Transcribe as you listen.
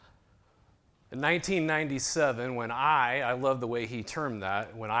In 1997, when I love the way he termed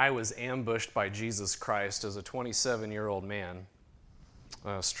that, when I was ambushed by Jesus Christ as a 27-year-old man,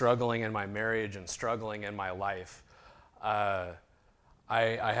 struggling in my marriage and struggling in my life, I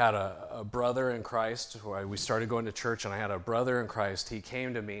had a brother in Christ. We started going to church, and I had a brother in Christ. He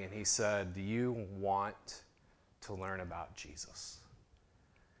came to me and he said, "Do you want to learn about Jesus?"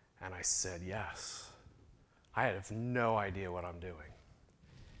 And I said, "Yes." I have no idea what I'm doing.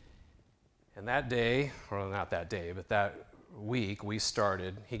 And that day, or not that day, but that week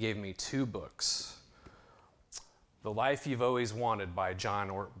he gave me 2 books. The Life You've Always Wanted by John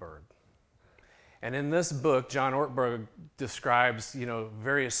Ortberg. And in this book, John Ortberg describes,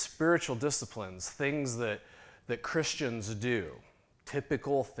 various spiritual disciplines, things that Christians do,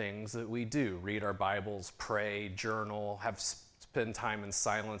 typical things that we do. Read our Bibles, pray, journal, spend time in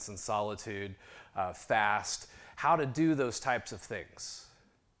silence and solitude, fast, how to do those types of things.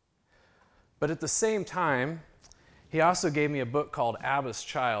 But at the same time, he also gave me a book called Abba's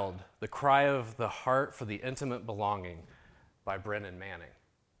Child, The Cry of the Heart for the Intimate Belonging by Brennan Manning.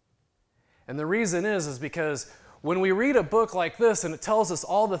 And the reason is because when we read a book like this and it tells us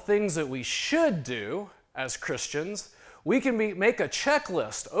all the things that we should do as Christians, we can make a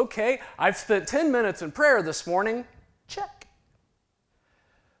checklist. Okay, I've spent 10 minutes in prayer this morning, check.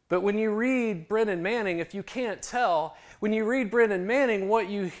 But when you read Brennan Manning, if you can't tell, when you read Brennan Manning, what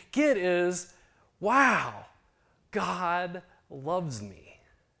you get is, wow, God loves me.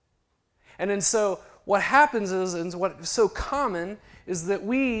 And so what happens is, and what's so common, is that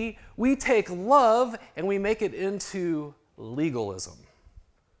we take love and we make it into legalism.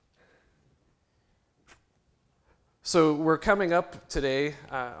 So we're coming up today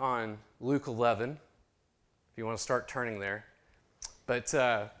on Luke 11, if you want to start turning there. But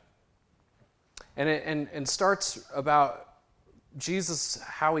and it starts about Jesus,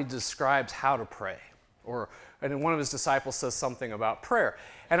 how he describes how to pray. And one of his disciples says something about prayer.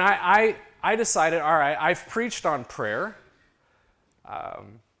 And I decided, all right, I've preached on prayer.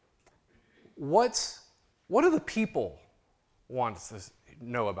 What do the people want to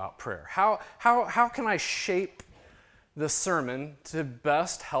know about prayer? How can I shape this sermon to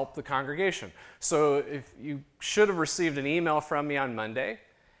best help the congregation? So if you should have received an email from me on Monday,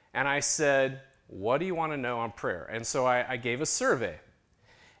 and I said, what do you want to know on prayer? And so I gave a survey.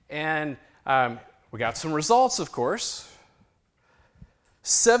 And we got some results, of course.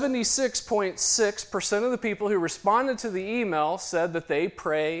 76.6% of the people who responded to the email said that they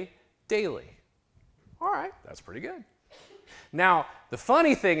pray daily. All right, that's pretty good. Now, the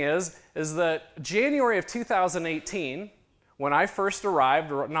funny thing is that January of 2018, when I first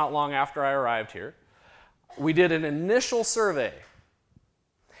arrived, or not long after I arrived here, we did an initial survey.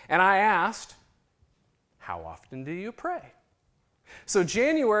 And I asked, how often do you pray? So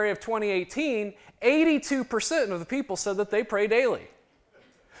January of 2018, 82% of the people said that they pray daily.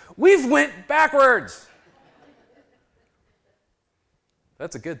 We've went backwards.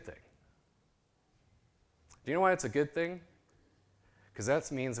 That's a good thing. Do you know why it's a good thing? Because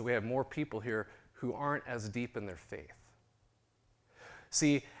that means that we have more people here who aren't as deep in their faith.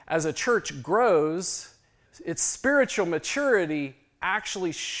 See, as a church grows, its spiritual maturity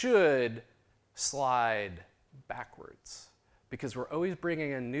actually should slide backwards, because we're always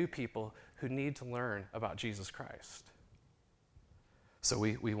bringing in new people who need to learn about Jesus Christ. So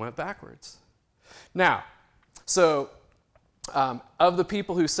we went backwards. Now, of the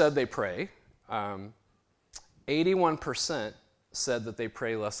people who said they pray, 81% said that they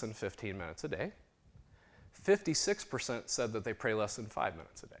pray less than 15 minutes a day. 56% said that they pray less than 5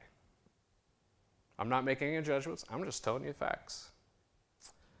 minutes a day. I'm not making any judgments. I'm just telling you the facts.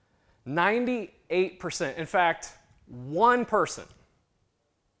 98%, in fact, one person,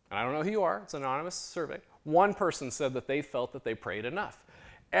 and I don't know who you are, it's an anonymous survey, one person said that they felt that they prayed enough.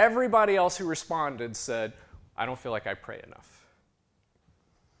 Everybody else who responded said, I don't feel like I pray enough.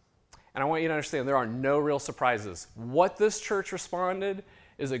 And I want you to understand, there are no real surprises. What this church responded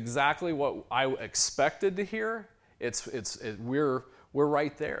is exactly what I expected to hear. We're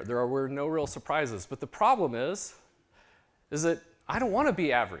right there. There were no real surprises. But the problem is that I don't want to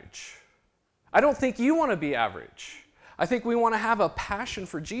be average. I don't think you want to be average. I think we want to have a passion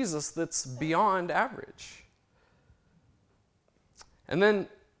for Jesus that's beyond average. And then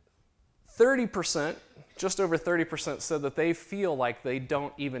 30%, just over 30%, said that they feel like they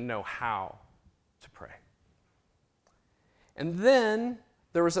don't even know how to pray. And then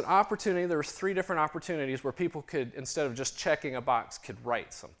there was 3 different opportunities where people could, instead of just checking a box, could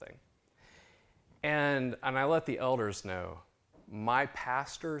write something. And I let the elders know, my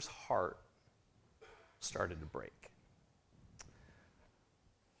pastor's heart started to break.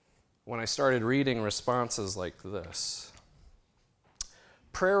 when I started reading responses like this.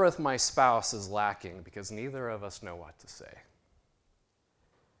 Prayer with my spouse is lacking because neither of us know what to say.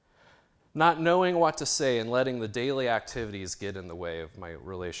 Not knowing what to say and letting the daily activities get in the way of my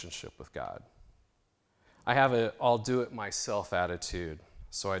relationship with God. I have a I'll do it myself attitude,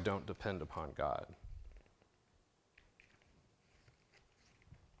 so I don't depend upon God.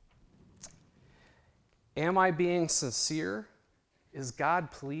 Am I being sincere? Is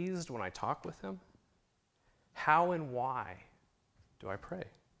God pleased when I talk with him? How and why do I pray?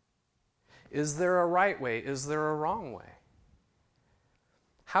 Is there a right way? Is there a wrong way?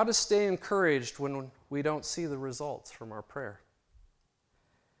 How to stay encouraged when we don't see the results from our prayer?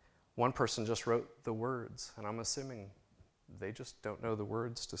 One person just wrote the words, and I'm assuming they just don't know the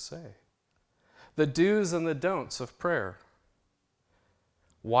words to say. The do's and the don'ts of prayer.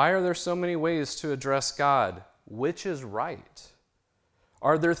 Why are there so many ways to address God? Which is right?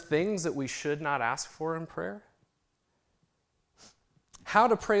 Are there things that we should not ask for in prayer? How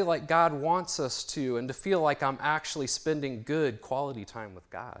to pray like God wants us to and to feel like I'm actually spending good quality time with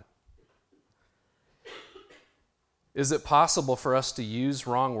God. Is it possible for us to use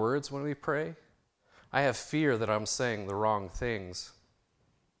wrong words when we pray? I have fear that I'm saying the wrong things.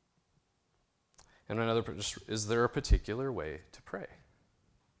 And another, is there a particular way to pray?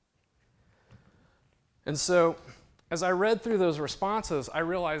 And so, as I read through those responses, I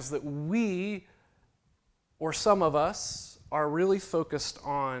realized that we, or some of us, are really focused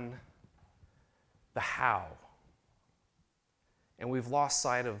on the how. And we've lost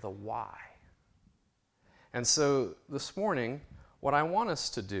sight of the why. And so this morning, what I want us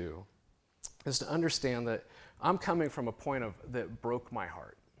to do is to understand that I'm coming from a point that broke my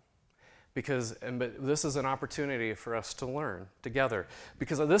heart. But this is an opportunity for us to learn together.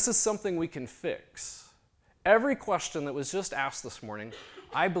 Because this is something we can fix. Every question that was just asked this morning,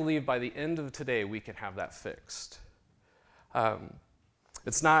 I believe by the end of today we can have that fixed. I'm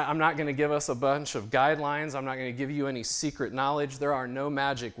not going to give us a bunch of guidelines. I'm not going to give you any secret knowledge. There are no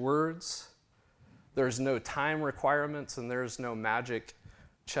magic words. There's no time requirements, and there's no magic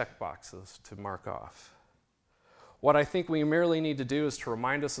check boxes to mark off. What I think we merely need to do is to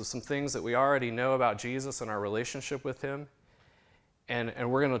remind us of some things that we already know about Jesus and our relationship with him.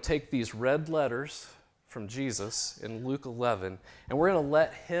 And we're going to take these red letters from Jesus in Luke 11, and we're going to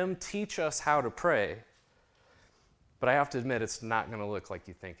let him teach us how to pray. But I have to admit, it's not going to look like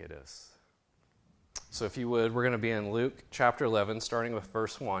you think it is. So if you would, we're going to be in Luke chapter 11, starting with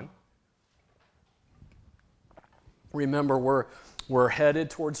verse 1. Remember, we're headed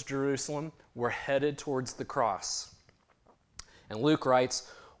towards Jerusalem. We're headed towards the cross. And Luke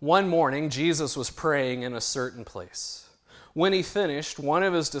writes, one morning, Jesus was praying in a certain place. When he finished, one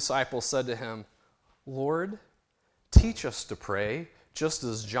of his disciples said to him, Lord, teach us to pray, just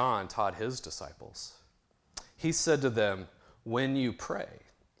as John taught his disciples. He said to them, when you pray,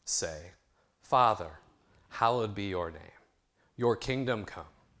 say, Father, hallowed be your name. Your kingdom come.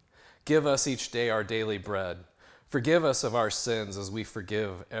 Give us each day our daily bread. Forgive us of our sins as we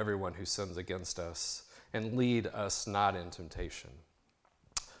forgive everyone who sins against us. And lead us not in temptation.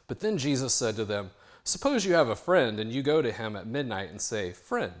 But then Jesus said to them, suppose you have a friend and you go to him at midnight and say,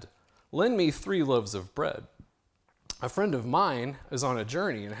 Friend, lend me 3 loaves of bread. A friend of mine is on a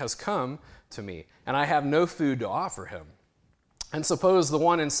journey and has come to me, and I have no food to offer him. And suppose the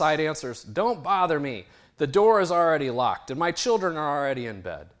one inside answers, Don't bother me. The door is already locked, and my children are already in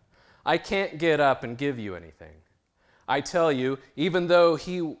bed. I can't get up and give you anything. I tell you, even though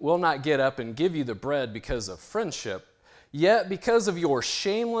he will not get up and give you the bread because of friendship, yet because of your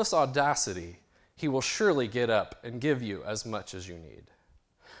shameless audacity, he will surely get up and give you as much as you need.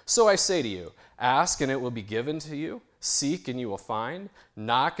 So I say to you, ask and it will be given to you. Seek and you will find.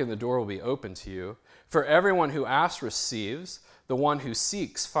 Knock and the door will be opened to you. For everyone who asks receives. The one who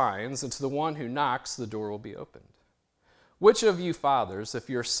seeks finds. And to the one who knocks the door will be opened. Which of you fathers, if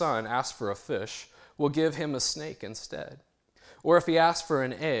your son asks for a fish, will give him a snake instead? Or if he asks for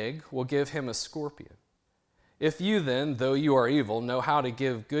an egg, will give him a scorpion? If you then, though you are evil, know how to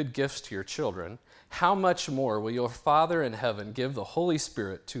give good gifts to your children, how much more will your Father in heaven give the Holy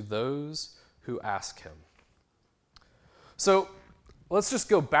Spirit to those who ask him? So let's just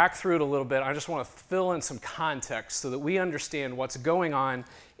go back through it a little bit. I just want to fill in some context so that we understand what's going on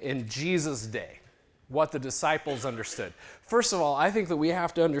in Jesus' day, what the disciples understood. First of all, I think that we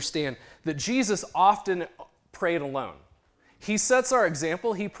have to understand that Jesus often prayed alone. He sets our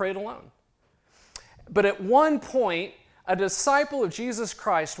example. He prayed alone. But at one point, a disciple of Jesus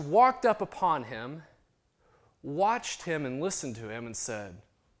Christ walked up upon him, watched him and listened to him and said,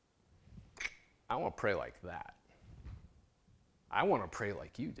 I want to pray like that. I want to pray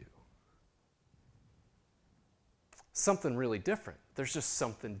like you do. something really different. There's just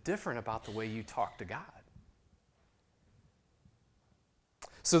something different about the way you talk to God.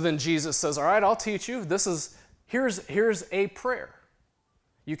 So then Jesus says, all right, I'll teach you. Here's a prayer.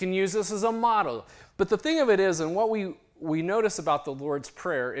 You can use this as a model. But the thing of it is, and what we notice about the Lord's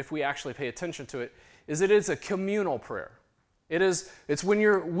Prayer, if we actually pay attention to it, is it is a communal prayer. It's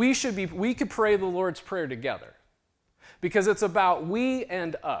when we could pray the Lord's Prayer together. Because it's about we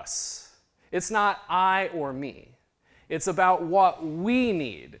and us. It's not I or me. It's about what we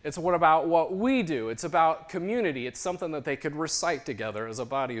need. It's about what we do. It's about community. It's something that they could recite together as a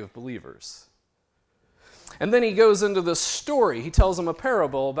body of believers. And then he goes into this story. He tells them a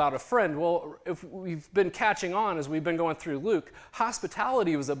parable about a friend. Well, if we've been catching on as we've been going through Luke,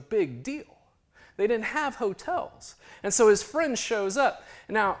 hospitality was a big deal. They didn't have hotels. And so his friend shows up.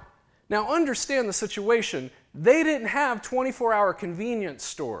 Now understand the situation. They didn't have 24-hour convenience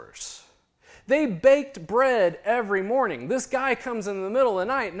stores. They baked bread every morning. This guy comes in the middle of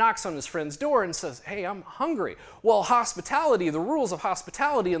the night, knocks on his friend's door and says, hey, I'm hungry. Well, hospitality, the rules of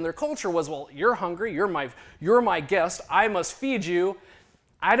hospitality in their culture was, well, you're hungry, you're my guest, I must feed you.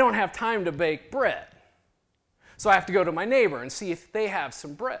 I don't have time to bake bread. So I have to go to my neighbor and see if they have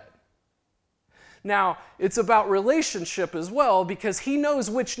some bread. Now, it's about relationship as well, because he knows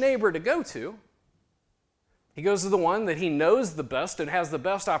which neighbor to go to. He goes to the one that he knows the best and has the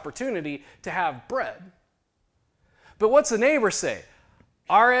best opportunity to have bread. But what's the neighbor say?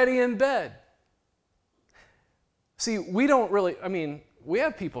 Already in bed. See, we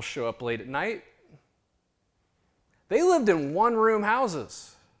have people show up late at night. They lived in one-room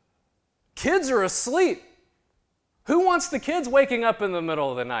houses. Kids are asleep. Who wants the kids waking up in the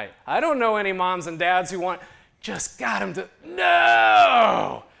middle of the night? I don't know any moms and dads who just got them to,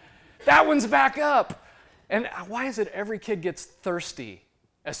 no! That one's back up. And why is it every kid gets thirsty?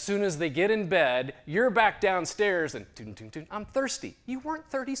 As soon as they get in bed, you're back downstairs and, I'm thirsty. You weren't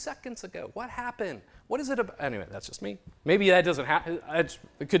 30 seconds ago. What happened? What is it about? Anyway, that's just me. Maybe that doesn't happen.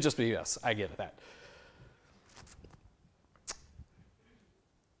 It could just be yes. I get that.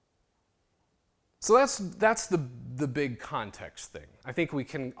 So that's the big context thing. I think we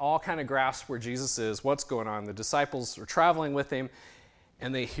can all kind of grasp where Jesus is, what's going on. The disciples are traveling with him,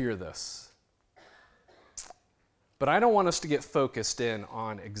 and they hear this. But I don't want us to get focused in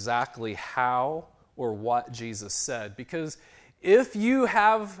on exactly how or what Jesus said, because if you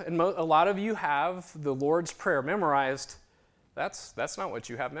have, and a lot of you have, the Lord's Prayer memorized, that's not what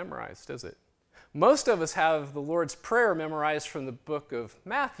you have memorized, is it? Most of us have the Lord's Prayer memorized from the book of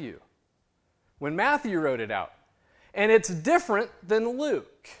Matthew, when Matthew wrote it out. And it's different than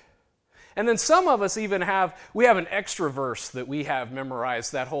Luke. And then some of us even have an extra verse that we have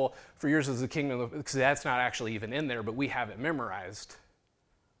memorized, that whole, for yours is the kingdom, because that's not actually even in there, but we have it memorized.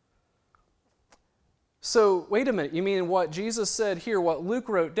 So, wait a minute, you mean what Jesus said here, what Luke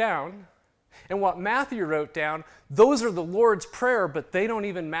wrote down, and what Matthew wrote down, those are the Lord's Prayer, but they don't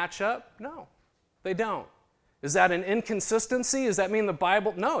even match up? No, they don't. Is that an inconsistency? Does that mean the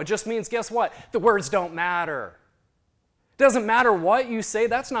Bible? No, it just means, guess what? The words don't matter. It doesn't matter what you say,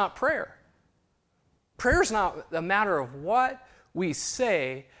 that's not prayer. Prayer's not a matter of what we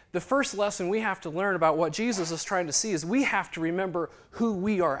say. The first lesson we have to learn about what Jesus is trying to see is we have to remember who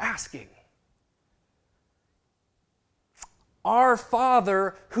we are asking. Our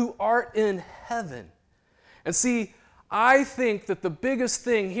Father who art in heaven. And see, I think that the biggest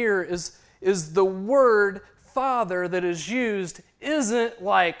thing here is the word Father that is used isn't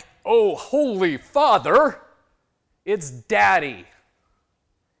like, oh, Holy Father. It's Daddy.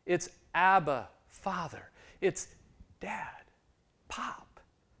 It's Abba, Father. It's Dad, Pop.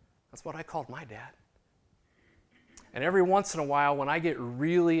 That's what I called my dad. And every once in a while, when I get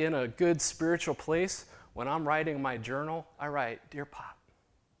really in a good spiritual place, when I'm writing my journal, I write, Dear Pop.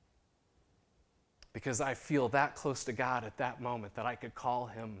 Because I feel that close to God at that moment that I could call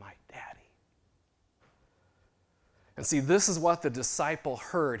him my daddy. And see, this is what the disciple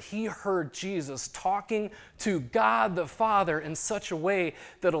heard. He heard Jesus talking to God the Father in such a way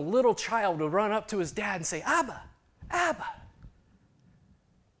that a little child would run up to his dad and say, Abba, Abba.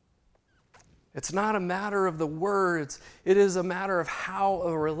 It's not a matter of the words. It is a matter of how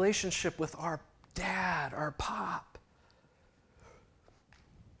a relationship with our dad, our pop.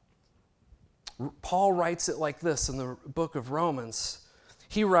 Paul writes it like this in the book of Romans.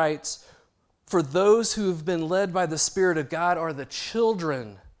 He writes, for those who have been led by the Spirit of God are the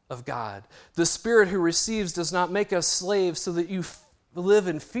children of God. The Spirit who receives does not make us slaves so that you live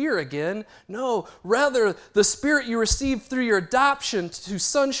in fear again. No, rather the Spirit you received through your adoption to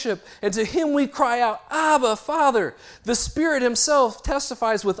sonship, and to him we cry out, Abba, Father. The Spirit himself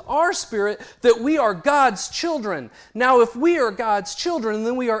testifies with our spirit that we are God's children. Now if we are God's children,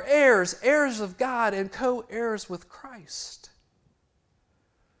 then we are heirs, heirs of God and co-heirs with Christ.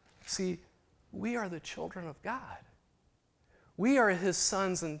 See, we are the children of God. We are his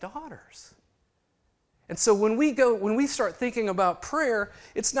sons and daughters. And so when we start thinking about prayer,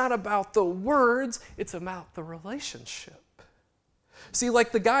 it's not about the words, it's about the relationship. See,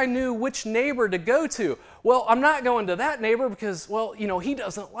 like the guy knew which neighbor to go to. Well, I'm not going to that neighbor because, he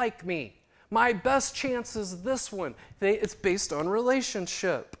doesn't like me. My best chance is this one. It's based on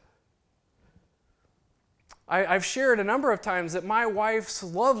relationship. I've shared a number of times that my wife's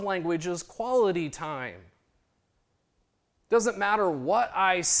love language is quality time. Doesn't matter what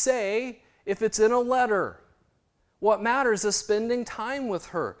I say, if it's in a letter. What matters is spending time with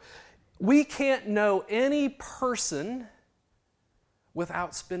her. We can't know any person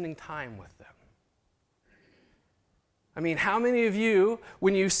without spending time with them. I mean, how many of you,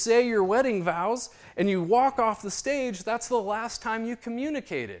 when you say your wedding vows and you walk off the stage, that's the last time you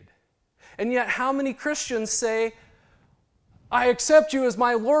communicated? And yet, how many Christians say, I accept you as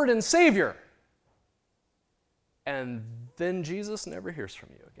my Lord and Savior? And then Jesus never hears from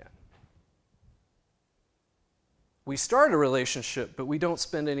you again. We start a relationship, but we don't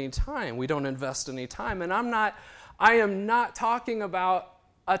spend any time. We don't invest any time. And I am not talking about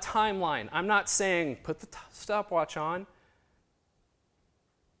a timeline. I'm not saying put the stopwatch on.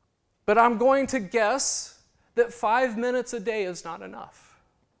 But I'm going to guess that 5 minutes a day is not enough.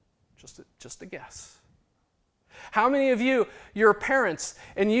 Just a guess. How many of you, you're parents,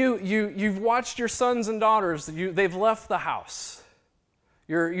 and you've watched your sons and daughters, they've left the house.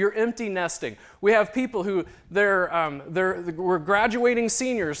 You're empty nesting. We have people who we're graduating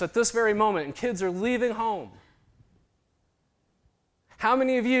seniors at this very moment, and kids are leaving home. How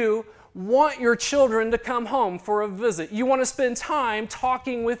many of you want your children to come home for a visit? You want to spend time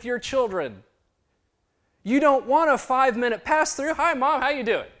talking with your children. You don't want a 5-minute pass through. Hi, Mom, how you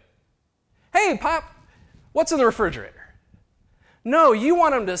doing? Hey, Pop, what's in the refrigerator? No, you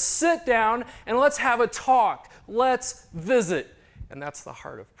want them to sit down and let's have a talk. Let's visit. And that's the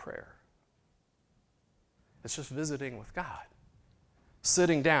heart of prayer. It's just visiting with God,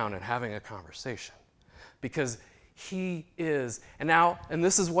 sitting down and having a conversation. Because he is, and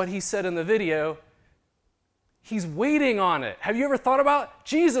this is what he said in the video, he's waiting on it. Have you ever thought about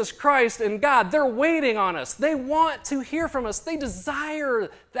Jesus Christ and God? They're waiting on us. They want to hear from us. They desire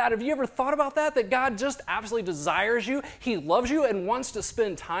that. Have you ever thought about that? That God just absolutely desires you. He loves you and wants to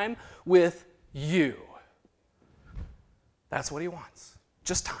spend time with you. That's what he wants.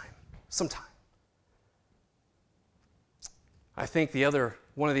 Just time. Some time. I think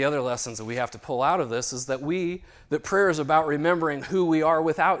one of the other lessons that we have to pull out of this is that prayer is about remembering who we are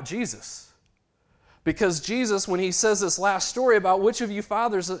without Jesus. Because Jesus, when he says this last story about which of you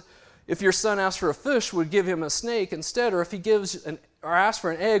fathers, if your son asks for a fish, would give him a snake instead, or if he asks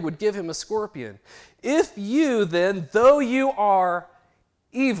for an egg, would give him a scorpion. If you then, though you are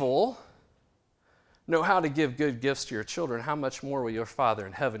evil, know how to give good gifts to your children, how much more will your Father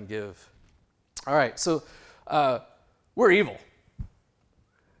in heaven give? All right, so we're evil.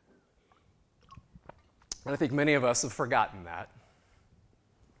 And I think many of us have forgotten that.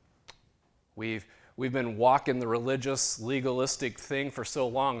 We've been walking the religious, legalistic thing for so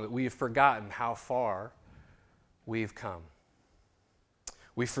long that we've forgotten how far we've come.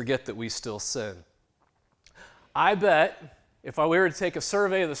 We forget that we still sin. I bet if I were to take a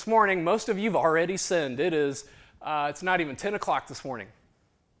survey this morning, most of you have already sinned. It's not even 10 o'clock this morning.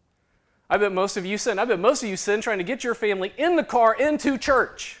 I bet most of you sinned. I bet most of you sinned trying to get your family in the car into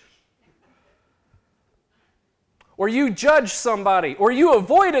church. Or you judged somebody, or you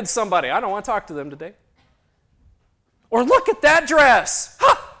avoided somebody. I don't want to talk to them today. Or look at that dress.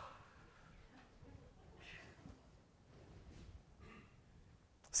 Ha!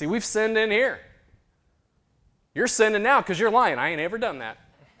 See, we've sinned in here. You're sinning now because you're lying. I ain't ever done that.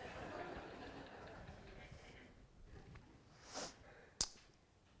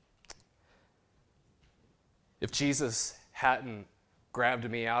 If Jesus hadn't grabbed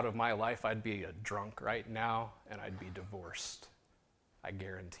me out of my life, I'd be a drunk right now and I'd be divorced. I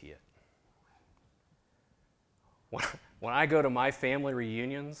guarantee it. When I go to my family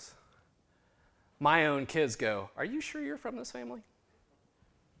reunions, my own kids go, "Are you sure you're from this family?"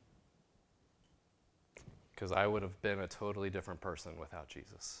 Because I would have been a totally different person without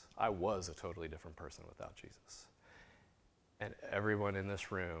Jesus. I was a totally different person without Jesus. And everyone in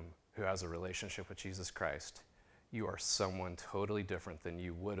this room who has a relationship with Jesus Christ, you are someone totally different than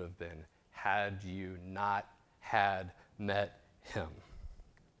you would have been had you not had met him.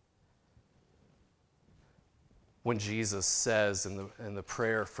 When Jesus says in the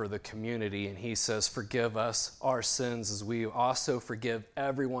prayer for the community, and he says, forgive us our sins as we also forgive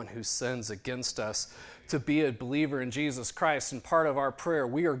everyone who sins against us, to be a believer in Jesus Christ. And part of our prayer,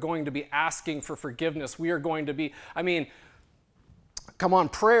 we are going to be asking for forgiveness. We are going to be, come on,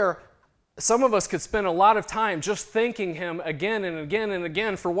 prayer, some of us could spend a lot of time just thanking him again and again and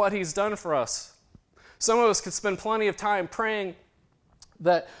again for what he's done for us. Some of us could spend plenty of time praying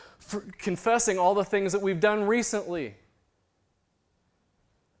that, confessing all the things that we've done recently.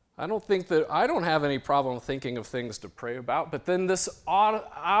 I don't have any problem thinking of things to pray about, but then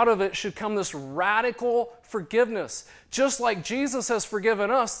out of it should come this radical forgiveness. Just like Jesus has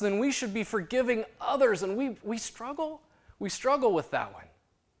forgiven us, then we should be forgiving others, and we struggle. We struggle with that one.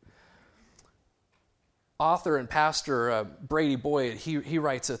 Author and pastor Brady Boyd, he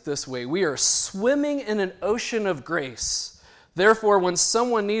writes it this way: we are swimming in an ocean of grace. Therefore, when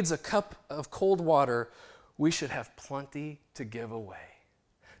someone needs a cup of cold water, we should have plenty to give away.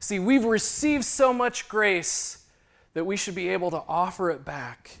 See, we've received so much grace that we should be able to offer it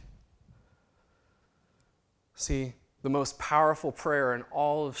back. See, the most powerful prayer in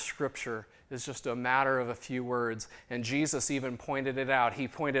all of Scripture is just a matter of a few words. And Jesus even pointed it out. He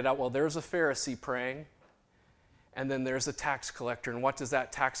pointed out, well, there's a Pharisee praying, and then there's a tax collector. And what does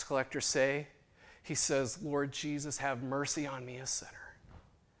that tax collector say? He says, Lord Jesus, have mercy on me, a sinner.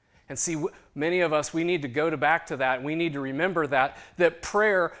 And see, many of us, we need to go back to that. We need to remember that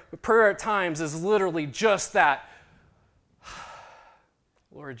prayer at times is literally just that.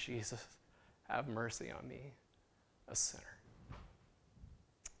 Lord Jesus, have mercy on me, a sinner.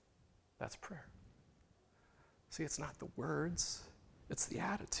 That's prayer. See, it's not the words, it's the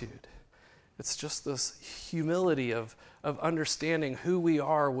attitude. It's just this humility of understanding who we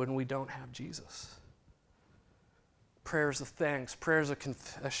are when we don't have Jesus. Prayers of thanks, prayers of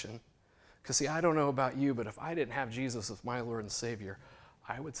confession. Because see, I don't know about you, but if I didn't have Jesus as my Lord and Savior,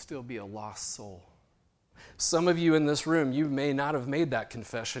 I would still be a lost soul. Some of you in this room, you may not have made that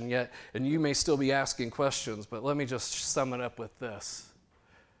confession yet, and you may still be asking questions, but let me just sum it up with this.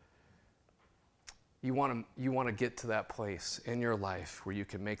 You want to get to that place in your life where you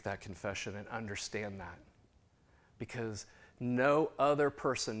can make that confession and understand that. Because no other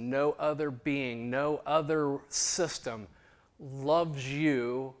person, no other being, no other system loves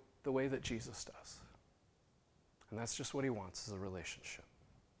you the way that Jesus does. And that's just what he wants, is a relationship.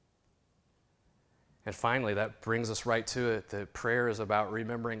 And finally, that brings us right to it, that prayer is about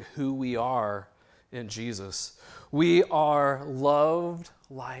remembering who we are in Jesus. We are loved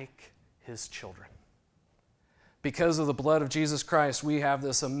like his children. Because of the blood of Jesus Christ, we have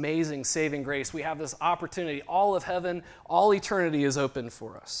this amazing saving grace. We have this opportunity. All of heaven, all eternity is open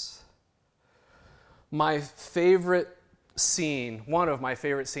for us. My favorite scene, one of my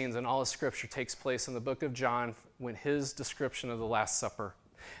favorite scenes in all of Scripture, takes place in the book of John when his description of the Last Supper.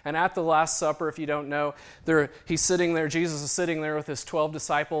 And at the Last Supper, if you don't know, he's sitting there, Jesus is sitting there with his 12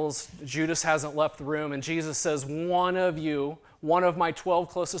 disciples. Judas hasn't left the room, and Jesus says, one of my 12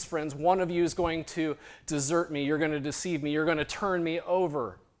 closest friends, one of you is going to desert me. You're going to deceive me. You're going to turn me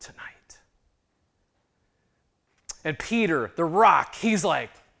over tonight. And Peter, the rock, he's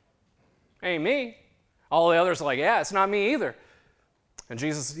like, ain't me. All the others are like, yeah, it's not me either. And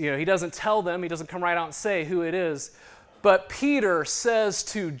Jesus, he doesn't tell them. He doesn't come right out and say who it is. But Peter says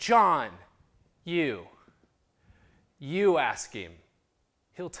to John, you ask him.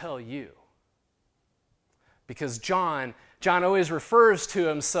 He'll tell you. Because John always refers to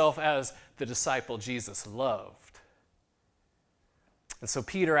himself as the disciple Jesus loved. And so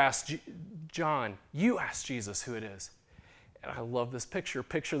Peter asked John, you ask Jesus who it is. And I love this picture.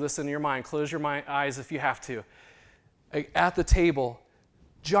 Picture this in your mind. Close your eyes if you have to. At the table,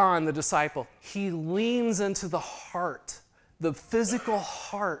 John, the disciple, he leans into the heart, the physical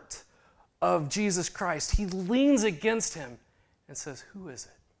heart of Jesus Christ. He leans against him and says, who is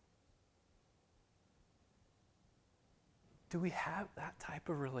it? Do we have that type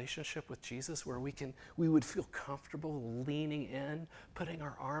of relationship with Jesus where we would feel comfortable leaning in, putting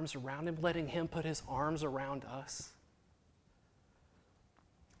our arms around him, letting him put his arms around us?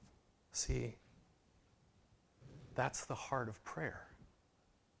 See, that's the heart of prayer.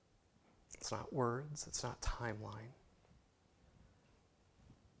 It's not words, it's not timeline.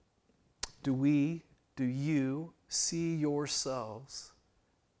 Do you see yourselves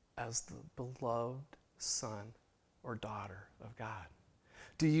as the beloved son or daughter of God?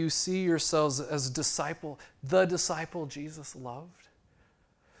 Do you see yourselves as the disciple Jesus loved?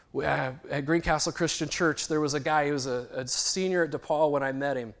 At Greencastle Christian Church, there was a guy, he was a senior at DePaul when I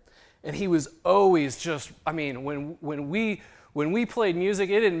met him. And he was always just, when we played music,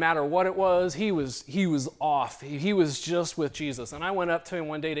 it didn't matter what it was, he was off. He was just with Jesus. And I went up to him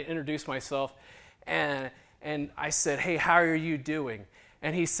one day to introduce myself, and I said, "Hey, how are you doing?"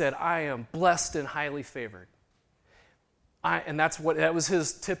 And he said, "I am blessed and highly favored." And that was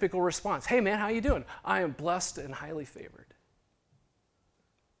his typical response. "Hey man, how you doing?" "I am blessed and highly favored."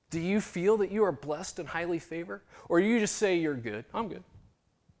 Do you feel that you are blessed and highly favored? Or you just say you're good? I'm good.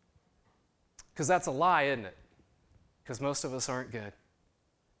 Because that's a lie, isn't it? Because most of us aren't good.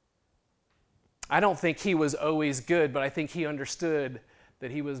 I don't think he was always good, but I think he understood that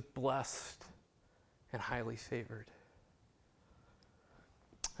he was blessed and highly favored.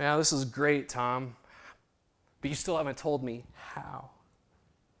 Yeah, this is great, Tom, but you still haven't told me how.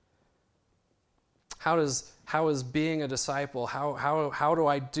 How is being a disciple, how do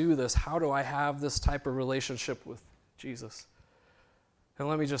I do this? How do I have this type of relationship with Jesus? And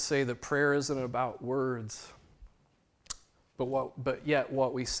let me just say that prayer isn't about words, but yet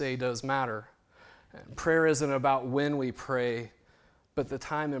what we say does matter. And prayer isn't about when we pray, but the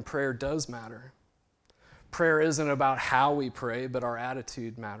time in prayer does matter. Prayer isn't about how we pray, but our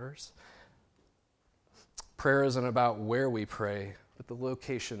attitude matters. Prayer isn't about where we pray, but the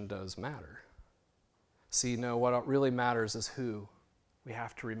location does matter. See, no, what really matters is who. We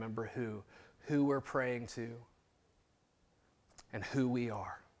have to remember who we're praying to, and who we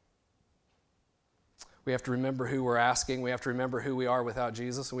are. We have to remember who we're asking. We have to remember who we are without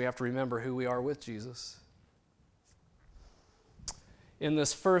Jesus, and we have to remember who we are with Jesus. In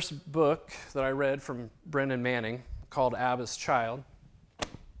this first book that I read from Brennan Manning, called Abba's Child,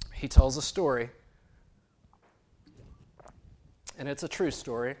 he tells a story, and it's a true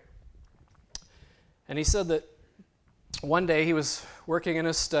story. And he said that one day he was working in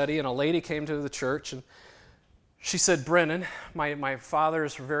his study, and a lady came to the church, and she said, "Brennan, my father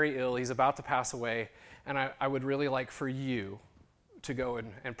is very ill. He's about to pass away, and I would really like for you to go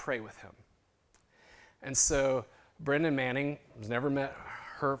and pray with him." And so Brennan Manning has never met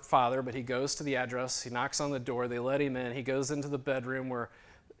her father, but he goes to the address. He knocks on the door. They let him in. He goes into the bedroom where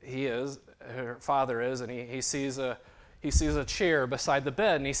her father is, and he sees a chair beside the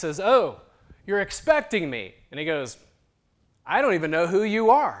bed, and he says, "Oh, you're expecting me." And he goes, "I don't even know who you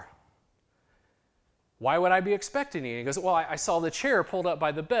are. Why would I be expecting you?" And he goes, "Well, I saw the chair pulled up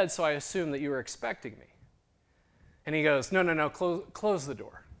by the bed, so I assumed that you were expecting me." And he goes, No, close the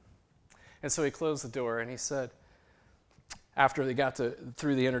door." And so he closed the door, and he said, after they got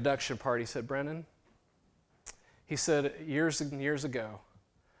through the introduction part, he said, "Brennan," he said, "years and years ago,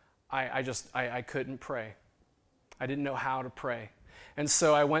 I couldn't pray. I didn't know how to pray. And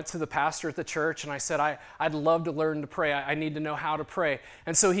so I went to the pastor at the church, and I said, I'd love to learn to pray. I need to know how to pray."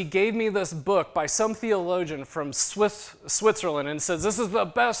 And so he gave me this book by some theologian from Switzerland, and says, "This is the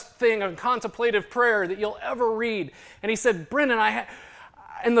best thing on contemplative prayer that you'll ever read." And he said, "Brennan,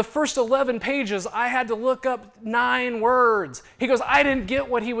 in the first 11 pages, I had to look up 9 words." He goes, "I didn't get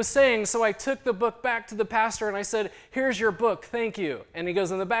what he was saying, so I took the book back to the pastor, and I said, 'Here's your book, thank you.'" And he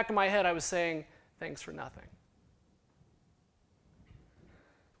goes, "In the back of my head, I was saying, 'Thanks for nothing.'"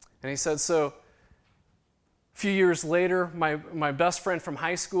 And he said, so a few years later, my best friend from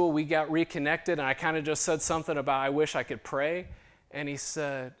high school, we got reconnected, and I kind of just said something about, "I wish I could pray." And he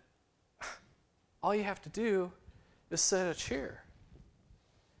said, "All you have to do is sit in a chair.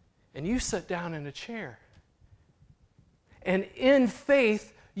 And you sit down in a chair. And in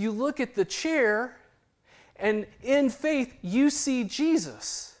faith, you look at the chair, and in faith, you see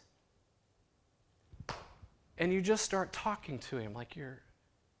Jesus. And you just start talking to him like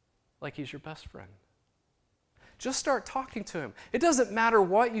he's your best friend. Just start talking to him. It doesn't matter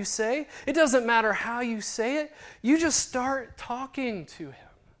what you say. It doesn't matter how you say it. You just start talking to him.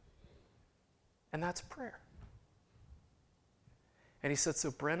 And that's prayer." And he said, "So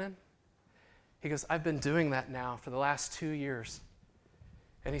Brennan," he goes, "I've been doing that now for the last 2 years."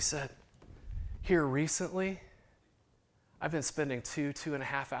 And he said, "Here recently, I've been spending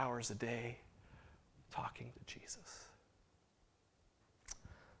 2.5 hours a day talking to Jesus."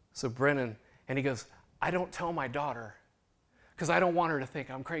 So Brennan, and he goes, "I don't tell my daughter because I don't want her to think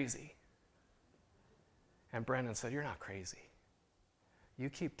I'm crazy." And Brennan said, "You're not crazy.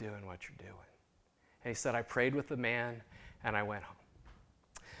 You keep doing what you're doing." And he said, "I prayed with the man, and I went home."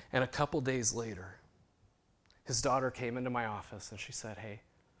 And a couple days later, his daughter came into my office, and she said, "Hey,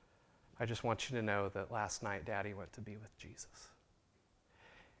 I just want you to know that last night Daddy went to be with Jesus."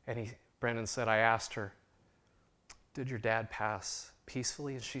 And Brennan said, I asked her, "Did your dad pass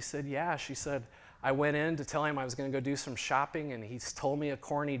peacefully?" And she said, "Yeah." She said, I went in to tell him I was going to go do some shopping, and he told me a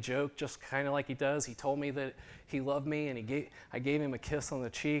corny joke, just kind of like he does. He told me that he loved me, and I gave him a kiss on the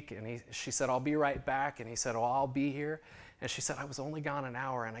cheek, and she said, "I'll be right back," and he said, "Oh, I'll be here." And she said, "I was only gone an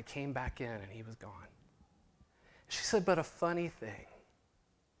hour, and I came back in, and he was gone." She said, "But a funny thing,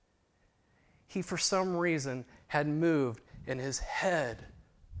 he, for some reason, had moved, and his head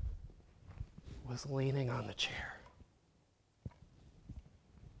was leaning on the chair."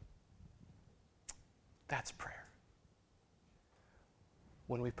 That's prayer.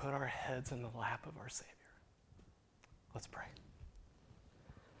 When we put our heads in the lap of our Savior. Let's pray.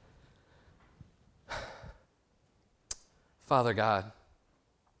 Father God,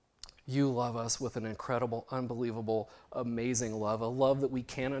 you love us with an incredible, unbelievable, amazing love, a love that we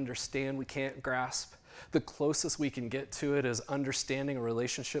can't understand, we can't grasp. The closest we can get to it is understanding a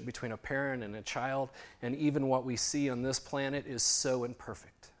relationship between a parent and a child, and even what we see on this planet is so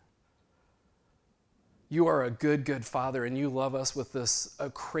imperfect. You are a good, good Father, and you love us with this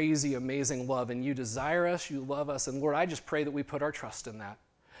crazy, amazing love, and you desire us, you love us, and Lord, I just pray that we put our trust in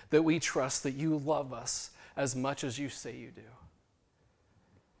that we trust that you love us as much as you say you do.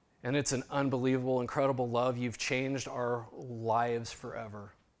 And it's an unbelievable, incredible love. You've changed our lives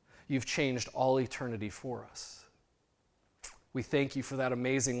forever. You've changed all eternity for us. We thank you for that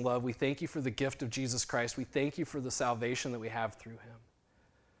amazing love. We thank you for the gift of Jesus Christ. We thank you for the salvation that we have through him.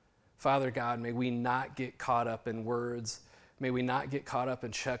 Father God, may we not get caught up in words. May we not get caught up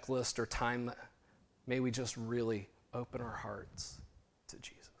in checklist or time. May we just really open our hearts to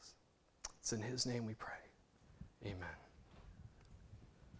Jesus. It's in his name we pray. Amen.